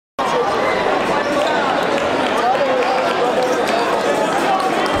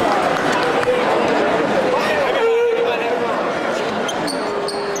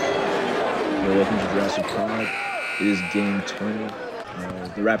is game 20.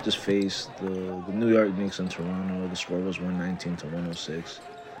 The Raptors faced the New York Knicks in Toronto. The score was 119 to 106.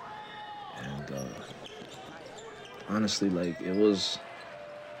 And honestly, like, it was,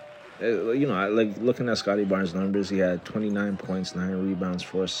 I like looking at Scotty Barnes' numbers. He had 29 points, 9 rebounds,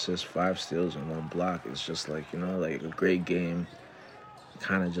 4 assists, 5 steals, and 1 block. It's just like, like a great game.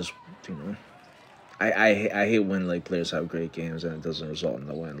 Kind of just, I hate when, like, players have great games and it doesn't result in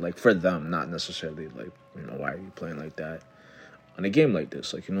the win. Like, for them, not necessarily, like, why are you playing like that on a game like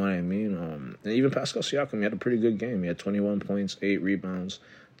this? Like, you know what I mean? And even Pascal Siakam, he had a pretty good game. He had 21 points, 8 rebounds,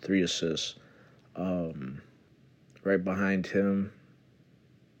 3 assists. Right behind him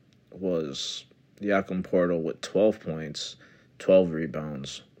was Siakam Portal with 12 points, 12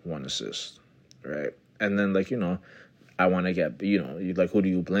 rebounds, 1 assist, right? And then, like, I want to get, you like, who do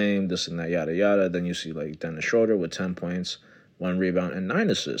you blame, this and that, yada, yada. Then you see, like, Dennis Schroeder with 10 points, 1 rebound, and 9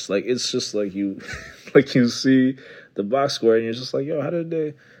 assists. Like, it's just like you, like, you see the box score, and you're just like, yo, how did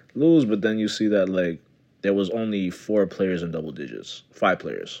they lose? But then you see that, like, there was only 4 players in double digits, 5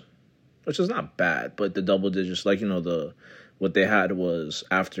 players, which is not bad. But the double digits, like, what they had was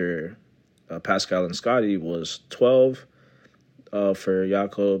after Pascal and Scotty was 12 for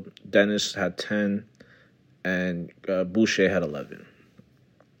Jakob. Dennis had 10. And Boucher had 11.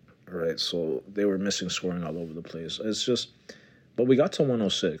 All right, so they were missing scoring all over the place. It's just, but we got to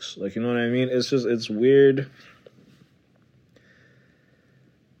 106. Like, you know what I mean? It's weird.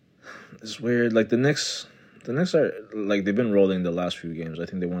 It's weird. Like, the Knicks are, like, they've been rolling the last few games. I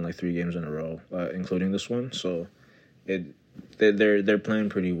think they won, like, 3 games in a row, including this one. So they're playing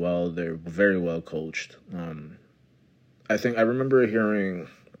pretty well. They're very well coached. I remember hearing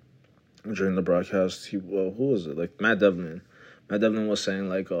during the broadcast, who was it? Like, Matt Devlin. Matt Devlin was saying,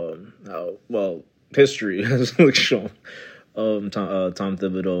 like, how, history has, like, shown Tom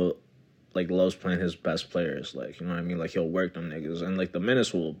Thibodeau, like, loves playing his best players. Like, you know what I mean? Like, he'll work them niggas. And, like, the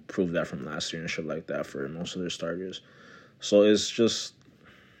minutes will prove that from last year and shit like that for most of their starters. So it's just,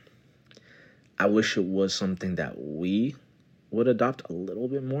 I wish it was something that we would adopt a little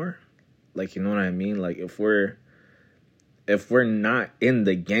bit more. Like, you know what I mean? Like, if we're not in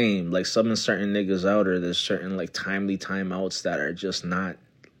the game, like, subbing certain niggas out, or there's certain, like, timely timeouts that are just not,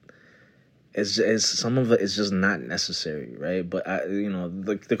 it's some of it is just not necessary, right? But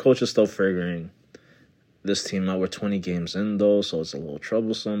the coach is still figuring this team out. We're 20 games in though, so it's a little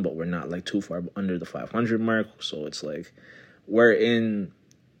troublesome, but we're not, like, too far under the 500 mark, so it's like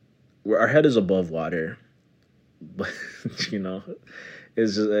our head is above water, but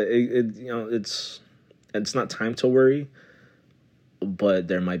it's just it's not time to worry. But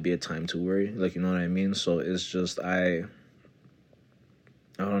there might be a time to worry, like, you know what I mean? So it's just, I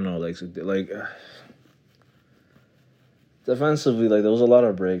don't know, like defensively, like, there was a lot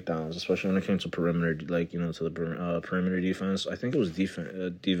of breakdowns, especially when it came to perimeter, like, to the perimeter defense. I think it was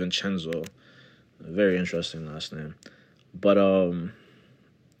DiVincenzo, very interesting last name. But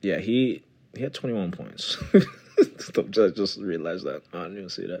yeah, he had 21 points. I just realized that. I didn't even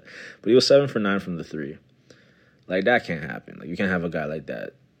see that, but he was 7 for 9 from the 3. Like, that can't happen. Like, you can't have a guy like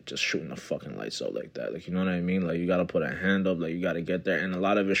that just shooting the fucking lights out like that. Like, you know what I mean? Like, you got to put a hand up. Like, you got to get there. And a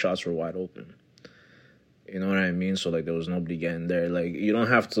lot of his shots were wide open. You know what I mean? So, like, there was nobody getting there. Like, you don't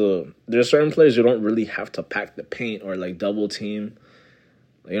have to... There's certain players you don't really have to pack the paint or, like, double team.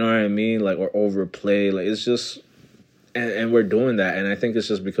 You know what I mean? Like, or overplay. Like, it's just... And we're doing that. And I think it's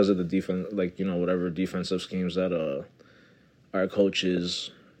just because of the defense, like, whatever defensive schemes that our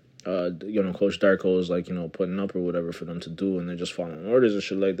coaches... Coach Darko is, like, putting up or whatever for them to do, and they're just following orders and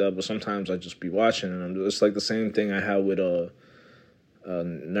shit like that. But sometimes I just be watching, and it's like the same thing I had with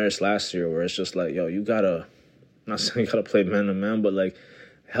Nurse last year, where it's just like, yo, you gotta, not saying you gotta play man to man, but, like,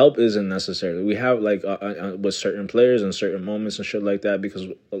 help isn't necessary. We have, like, with certain players and certain moments and shit like that, because,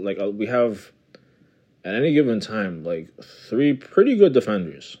 like, we have at any given time, like, 3 pretty good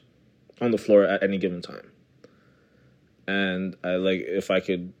defenders on the floor at any given time. And I, like, if I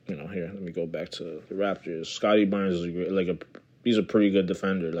could, here, let me go back to the Raptors. Scotty Barnes is he's a pretty good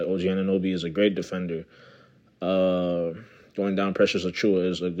defender. Like, OG Anunoby is a great defender. Going down, Precious Achiuwa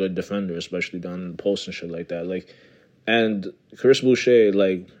is a good defender, especially down in the post and shit like that. Like, and Chris Boucher,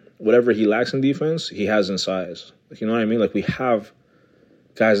 like, whatever he lacks in defense, he has in size. Like, you know what I mean? Like, we have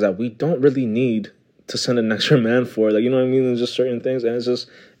guys that we don't really need to send an extra man for. Like, you know what I mean? There's just certain things, and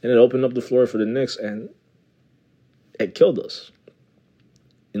it opened up the floor for the Knicks, and it killed us.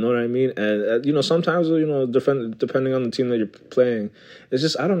 You know what I mean? And, sometimes, depending on the team that you're playing, it's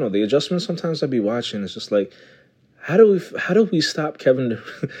just, I don't know, the adjustments sometimes I be watching, it's just like, how do we stop Kevin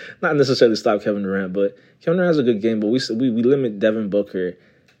Durant? Not necessarily stop Kevin Durant, but Kevin Durant has a good game, but we limit Devin Booker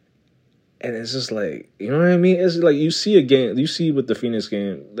And it's just like, you know what I mean? It's like you see a game, you see with the Phoenix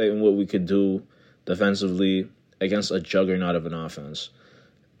game, like what we could do defensively against a juggernaut of an offense.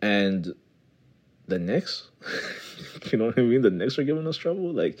 And the Knicks, you know what I mean? The Knicks are giving us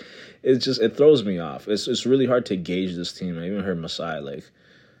trouble. Like, it throws me off. It's really hard to gauge this team. I even heard Masai, like,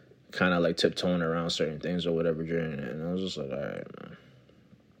 kind of, like, tiptoeing around certain things or whatever during it. And I was just like, all right, man.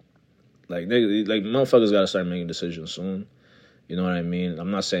 Like, motherfuckers got to start making decisions soon. You know what I mean?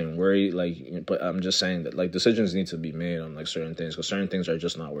 I'm not saying worry, like, but I'm just saying that, like, decisions need to be made on, like, certain things, because certain things are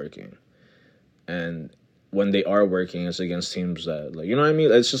just not working. And when they are working, it's against teams that, like, you know what I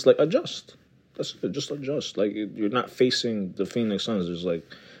mean? It's just, like, adjust. That's it, just adjust. Like, you're not facing the Phoenix Suns. There's, like,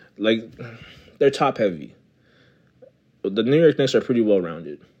 they're top-heavy. The New York Knicks are pretty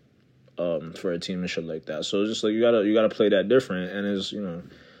well-rounded for a team and shit like that. So it's just, like, you gotta play that different, and it's, you know,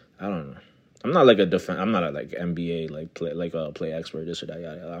 I don't know. I'm not like I'm not a like NBA play expert, this or that.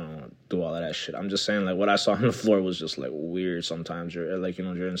 I don't do all of that shit. I'm just saying, like, what I saw on the floor was just like weird sometimes. You're like, you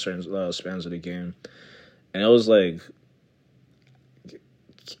know, during certain spans of the game, and it was like,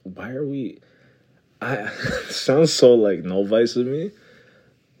 why are we? It sounds so like no vice of me,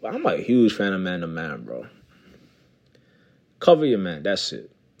 but I'm a huge fan of man to man, bro. Cover your man. That's it.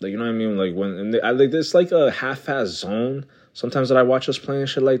 Like, you know what I mean? Like I like it's like a half-ass zone. Sometimes that I watch us playing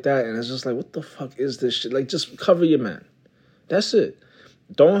shit like that, and it's just like, what the fuck is this shit? Like, just cover your man. That's it.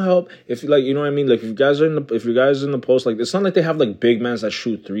 Don't help if, like, you know what I mean. Like, if you guys are in the post, like, it's not like they have like big mans that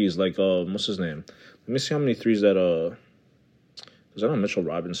shoot threes. Like, what's his name? Let me see how many threes that because I know Mitchell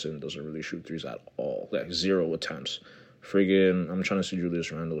Robinson doesn't really shoot threes at all. Like 0 attempts. Friggin', I'm trying to see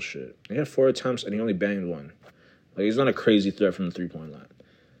Julius Randle's shit. He had 4 attempts and he only banged 1. Like, he's not a crazy threat from the 3-point line.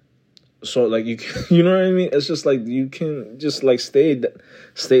 So, like, you know what I mean? It's just, like, you can just, like, stay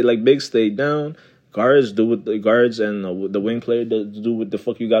down. Guards do what the guards and the wing player do what the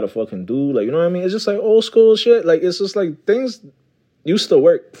fuck you gotta fucking do. Like, you know what I mean? It's just, like, old school shit. Like, it's just, like, things used to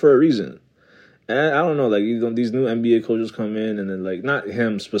work for a reason. And I don't know, like, you know, these new NBA coaches come in and then, like, not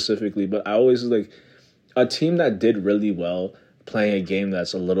him specifically, but I always, like, a team that did really well playing a game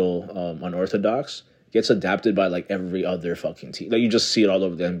that's a little unorthodox gets adapted by, like, every other fucking team. Like, you just see it all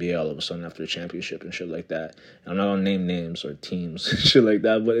over the NBA all of a sudden after a championship and shit like that. And I'm not gonna name names or teams and shit like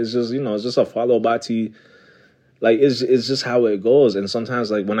that, but it's just, you know, it's just a follow Bati. Like, it's just how it goes. And sometimes,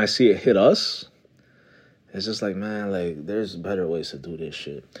 like, when I see it hit us, it's just like, man, like, there's better ways to do this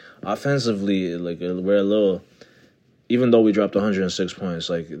shit. Offensively, like, we're a little, even though we dropped 106 points,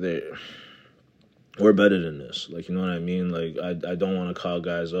 like, we're better than this. Like, you know what I mean? Like, I don't want to call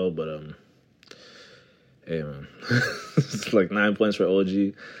guys out, but, hey, man, it's like 9 points for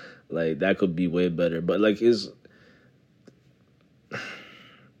OG. Like, that could be way better. But, like,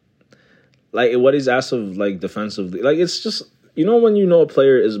 like, what he's asked of, like, defensively. Like, it's just, you know when you know a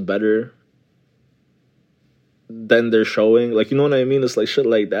player is better than they're showing? Like, you know what I mean? It's, like, shit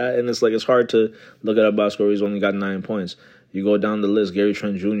like that. And it's, like, it's hard to look at a box score. He's only got 9 points. You go down the list, Gary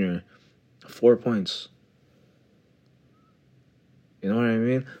Trent Jr., 4 points. You know what I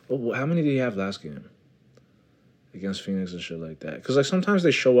mean? Well, how many did he have last game against Phoenix and shit like that? Because, like, sometimes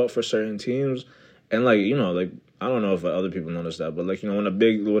they show up for certain teams, and, like, you know, like, I don't know if other people notice that, but, like, you know,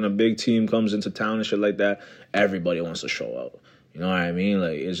 when a big team comes into town and shit like that, everybody wants to show out. You know what I mean?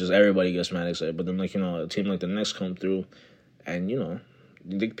 Like, it's just everybody gets mad excited. But then, like, you know, a team like the Knicks come through, and, you know,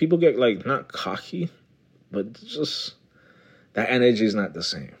 people get, like, not cocky, but just that energy is not the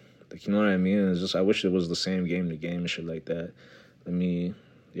same. Like, you know what I mean? It's just, I wish it was the same game to game and shit like that.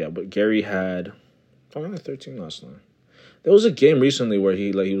 But Gary had only 13 last night. There was a game recently where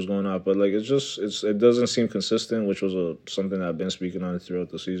he was going off, but, like, it doesn't seem consistent, which was something that I've been speaking on throughout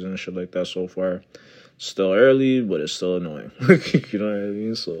the season and shit like that so far. Still early, but it's still annoying. You know what I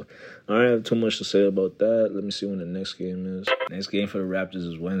mean? So I don't have too much to say about that. Let me see when the next game is. Next game for the Raptors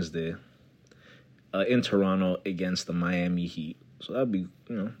is Wednesday in Toronto against the Miami Heat. So that'd be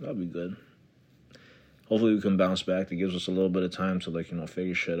good. Hopefully we can bounce back. It gives us a little bit of time to, like, you know,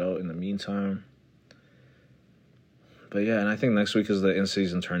 figure shit out in the meantime. But yeah, and I think next week is the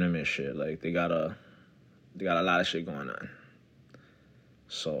in-season tournament shit. Like, they got a lot of shit going on.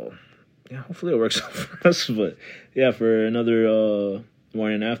 So yeah, hopefully it works out for us. But yeah, for another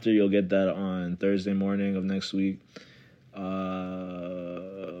morning after, you'll get that on Thursday morning of next week.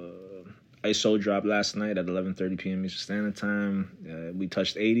 ISO dropped last night at 11:30 p.m. Eastern Standard Time. We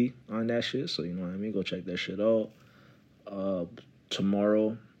touched 80 on that shit, so you know what I mean. Go check that shit out.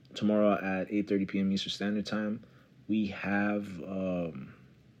 Tomorrow at 8:30 p.m. Eastern Standard Time, we have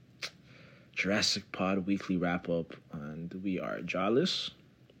Jurassic Pod weekly wrap up, and we are jawless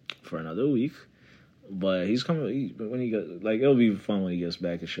for another week. But he's coming when he get like it'll be fun when he gets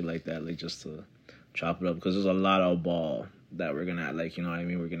back and shit like that, like just to chop it up because there's a lot of ball that we're gonna like, you know what I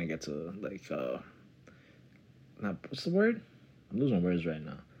mean? We're gonna get to like not what's the word? I'm losing words right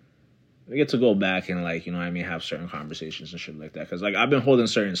now. We get to go back and like, you know what I mean, have certain conversations and shit like that. Cause like I've been holding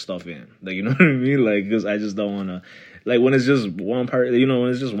certain stuff in, like, you know what I mean, like, cause I just don't want to, like, when it's just one part, you know,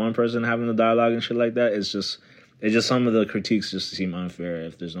 when it's just one person having the dialogue and shit like that, it's just some of the critiques just seem unfair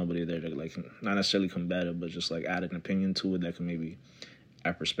if there's nobody there to like not necessarily combat it, but just like add an opinion to it that can maybe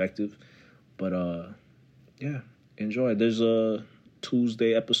add perspective. But yeah, enjoy. There's a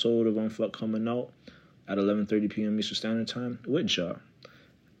Tuesday episode of Unfuck coming out at 11:30 p.m. Eastern Standard Time with y'all.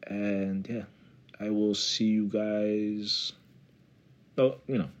 And yeah, I will see you guys. Oh,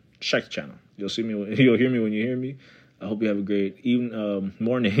 you know, check the channel. You'll hear me when you hear me. I hope you have a great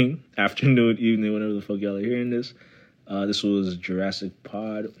morning, afternoon, evening, whenever the fuck y'all are hearing this. This was Jurassic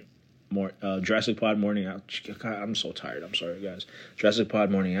Pod. Jurassic Pod morning after. God, I'm so tired. I'm sorry, guys. Jurassic Pod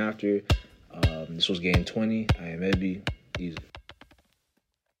morning after. This was game 20. I am Ebby. Easy.